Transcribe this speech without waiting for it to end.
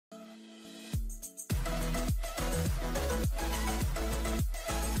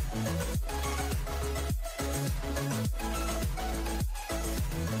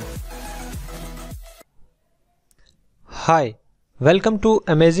Hi, welcome to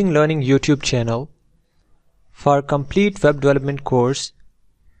Amazing Learning YouTube channel for complete web development course.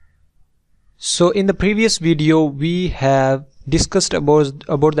 So in the previous video we have discussed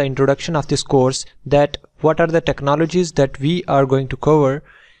about the introduction of this course, that what are the technologies that we are going to cover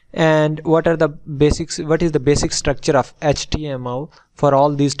and what is the basic structure of HTML for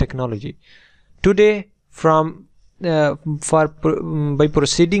all these technology. Today by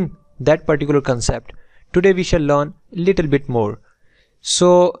proceeding that particular concept, today we shall learn a little bit more.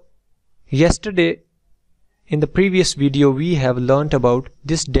 So yesterday in the previous video we have learnt about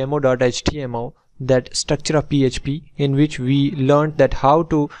this demo.html, that structure of PHP, in which we learnt that how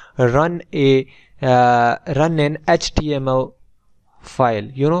to run an HTML file,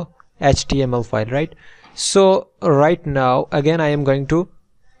 HTML file, right? So right now again I am going to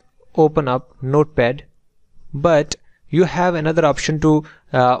open up Notepad, but you have another option to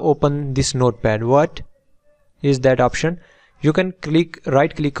open this Notepad. What is that option? You can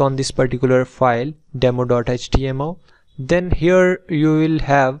right click on this particular file, demo.html. Then here you will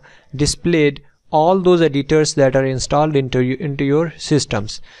have displayed all those editors that are installed into your system.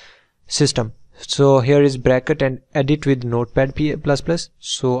 So here is bracket and edit with Notepad++.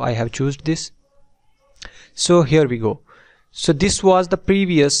 So I have chosen this. So here we go. So this was the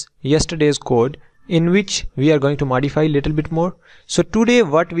yesterday's code, in which we are going to modify a little bit more. So today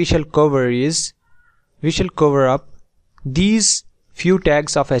what we shall cover is, we shall cover up these few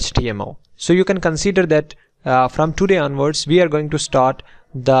tags of HTML. So you can consider that from today onwards we are going to start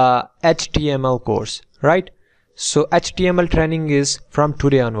the HTML course, right? So HTML training is from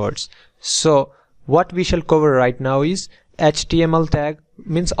today onwards. So what we shall cover right now is HTML tag,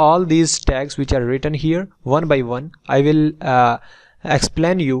 means all these tags which are written here one by one. I will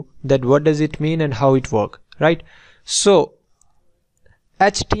explain you that what does it mean and how it works, right? So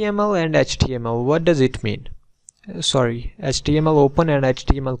HTML and HTML, what does it mean? HTML open and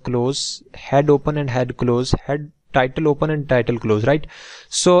HTML close, head open and head close, head title open and title close, right?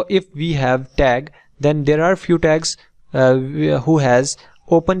 So if we have tag, then there are few tags who has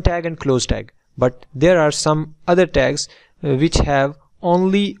open tag and close tag, but there are some other tags which have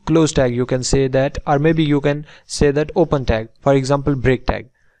only close tag, you can say that, or maybe you can say that open tag, for example break tag,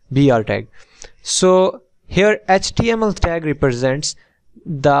 BR tag. So here HTML tag represents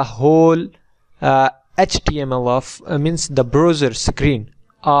the whole HTML of means the browser screen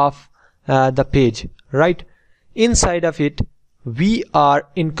of the page, right? Inside of it we are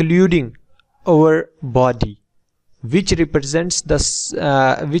including our body, which represents the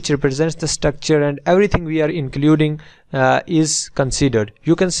structure, and everything we are including is considered.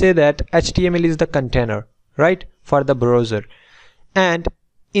 You can say that HTML is the container, right, for the browser, and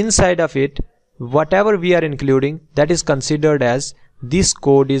inside of it whatever we are including, that is considered as this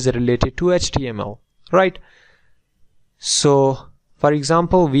code is related to HTML, right? So for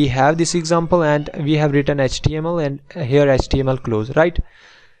example we have this example and we have written HTML and here HTML close, right?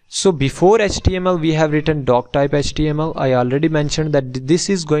 So before HTML we have written doc type HTML. I already mentioned that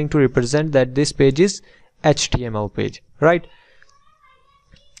this is going to represent that this page is HTML page, right?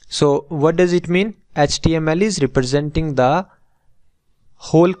 So what does it mean? HTML is representing the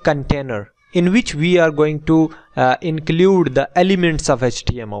whole container in which we are going to include the elements of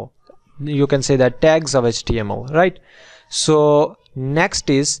HTML. You can say that tags of HTML, right? So next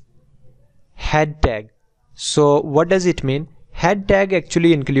is head tag. So what does it mean? Head tag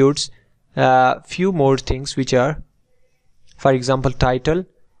actually includes few more things, which are, for example, title,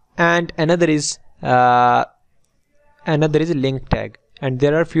 and another is link tag, and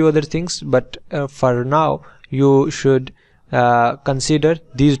there are few other things, but for now you should consider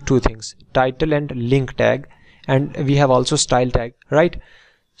these two things, title and link tag, and we have also style tag, right?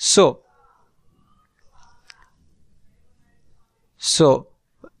 So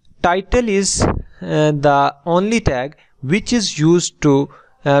title is the only tag which is used to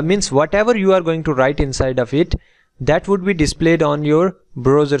means whatever you are going to write inside of it, that would be displayed on your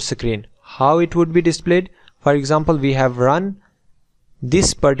browser screen. How it would be displayed? For example, we have run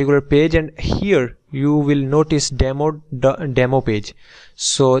this particular page and here you will notice demo page.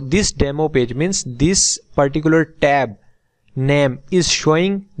 So this demo page means this particular tab name is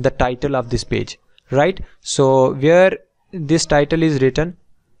showing the title of this page, right? So where this title is written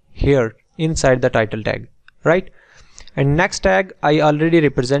here inside the title tag, right? And next tag I already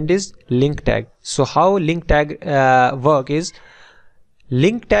represent is link tag. So how link tag work is,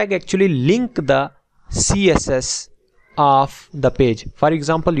 link tag actually link the CSS of the page. For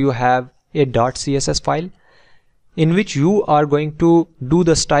example, you have a .css file in which you are going to do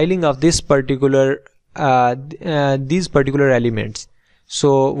the styling of this particular these particular elements.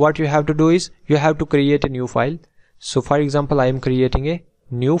 So what you have to do is you have to create a new file. So for example, I am creating a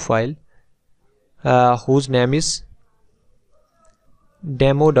new file whose name is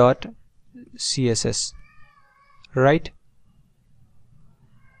demo.css, right?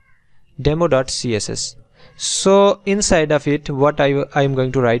 Demo.css. So inside of it, what I am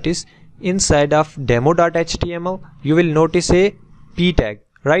going to write is, inside of demo.html you will notice a p tag,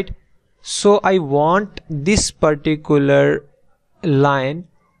 right? So I want this particular line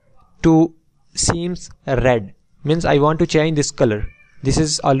to seems red, means I want to change this color. This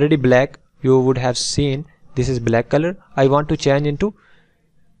is already black, you would have seen this is black color. I want to change into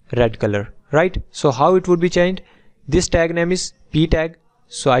red color, right? So how it would be changed? This tag name is p tag,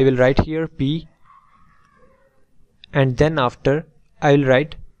 so I will write here p, and then after I will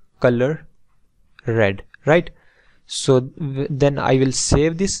write color red, right? So then I will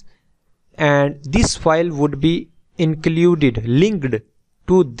save this, and this file would be included, linked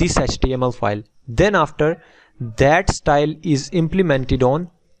to this HTML file. Then after that style is implemented on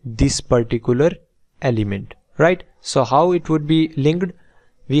this particular element, right? So how it would be linked?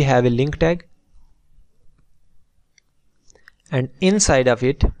 We have a link tag, and inside of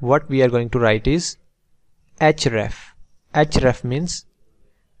it what we are going to write is href. Href means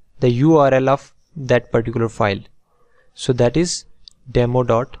the URL of that particular file. So that is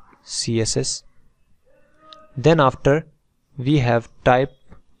demo.css. Then after we have type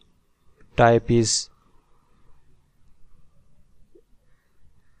is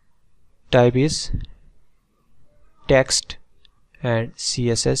text and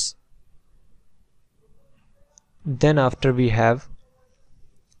CSS. Then after we have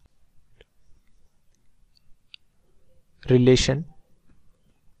relation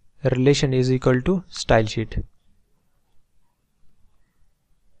is equal to style sheet,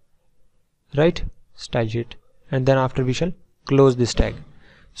 right? Style sheet. And then after we shall close this tag.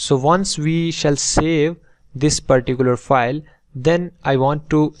 So once we shall save this particular file, then I want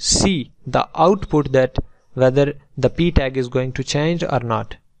to see the output, that whether the p tag is going to change or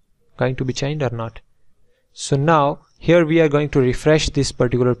not, So now here we are going to refresh this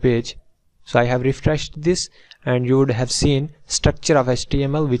particular page. So I have refreshed this, and you would have seen structure of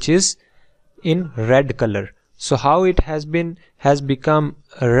HTML which is in red color. So how it has become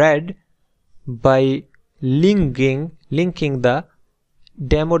red? By linking the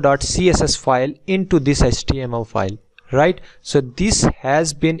demo.css file into this HTML file, right? So this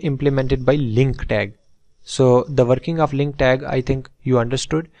has been implemented by link tag. So the working of link tag, I think you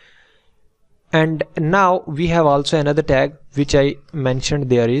understood. And now we have also another tag which I mentioned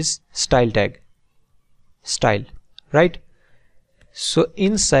there is style tag, style, right? So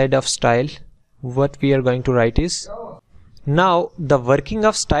inside of style what we are going to write is, now the working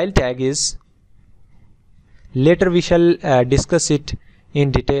of style tag is, later we shall discuss it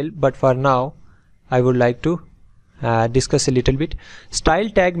in detail, but for now I would like to discuss a little bit. Style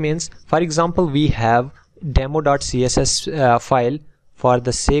tag means, for example, we have demo.css file for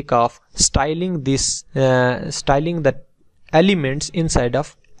the sake of styling this styling the elements inside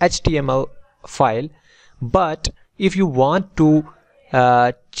of HTML file. But if you want to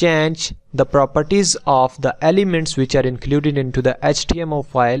change the properties of the elements which are included into the HTML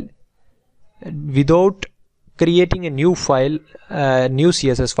file without creating a new file, new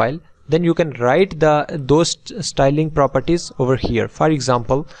CSS file, then you can write those styling properties over here. For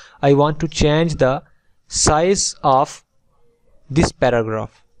example, I want to change the size of this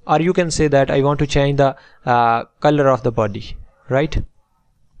paragraph, or you can say that I want to change the color of the body, right?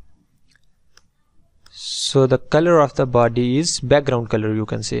 So the color of the body is background color, you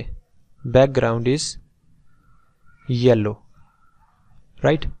can say background is yellow,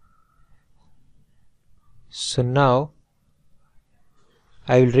 right? So now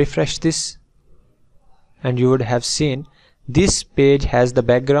I will refresh this, and you would have seen this page has the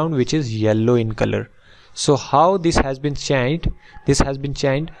background which is yellow in color. So how this has been changed? This has been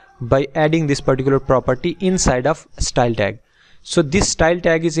changed by adding this particular property inside of style tag. So this style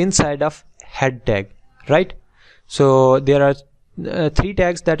tag is inside of head tag, right? So there are three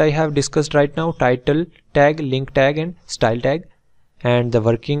tags that I have discussed right now: title tag, link tag, and style tag. And the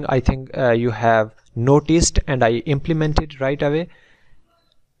working, I think you have noticed, and I implemented right away.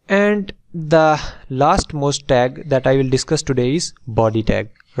 And the last most tag that I will discuss today is body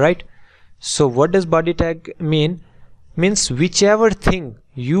tag, right? So what does body tag mean? Means whichever thing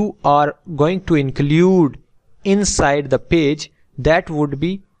you are going to include inside the page, that would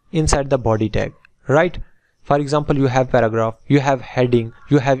be inside the body tag, right? For example, you have paragraph, you have heading,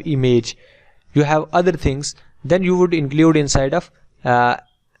 you have image, you have other things, then you would include inside of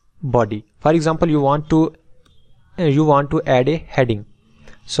body. For example, you want to add a heading.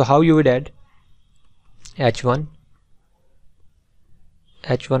 So how you would add? H1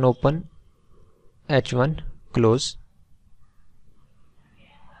 h1 open, h1 close.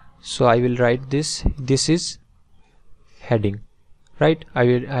 So I will write this is heading, right?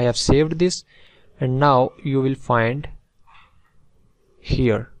 I have saved this, and now you will find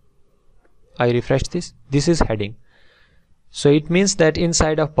here, I refresh this is heading. So it means that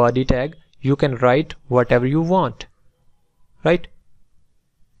inside of body tag you can write whatever you want, right?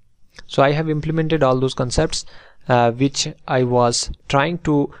 So I have implemented all those concepts which I was trying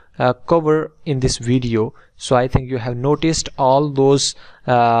to cover in this video. So I think you have noticed all those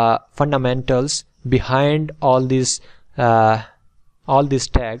fundamentals behind all these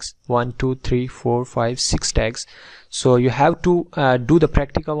tags, 1 2 3 4 5 6 tags. So you have to do the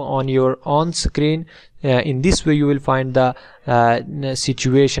practical on your own screen. In this way you will find the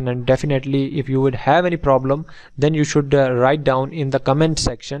situation, and definitely if you would have any problem, then you should write down in the comment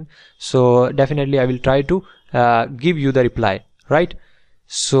section. So definitely I will try to give you the reply, right?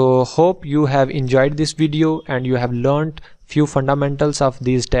 So hope you have enjoyed this video and you have learned few fundamentals of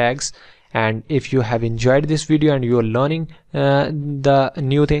these tags. And if you have enjoyed this video and you are learning the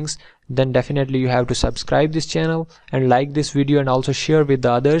new things, then definitely you have to subscribe this channel and like this video, and also share with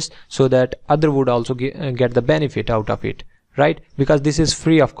the others, so that other would also get the benefit out of it, right? Because this is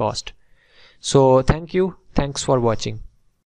free of cost. So thanks for watching.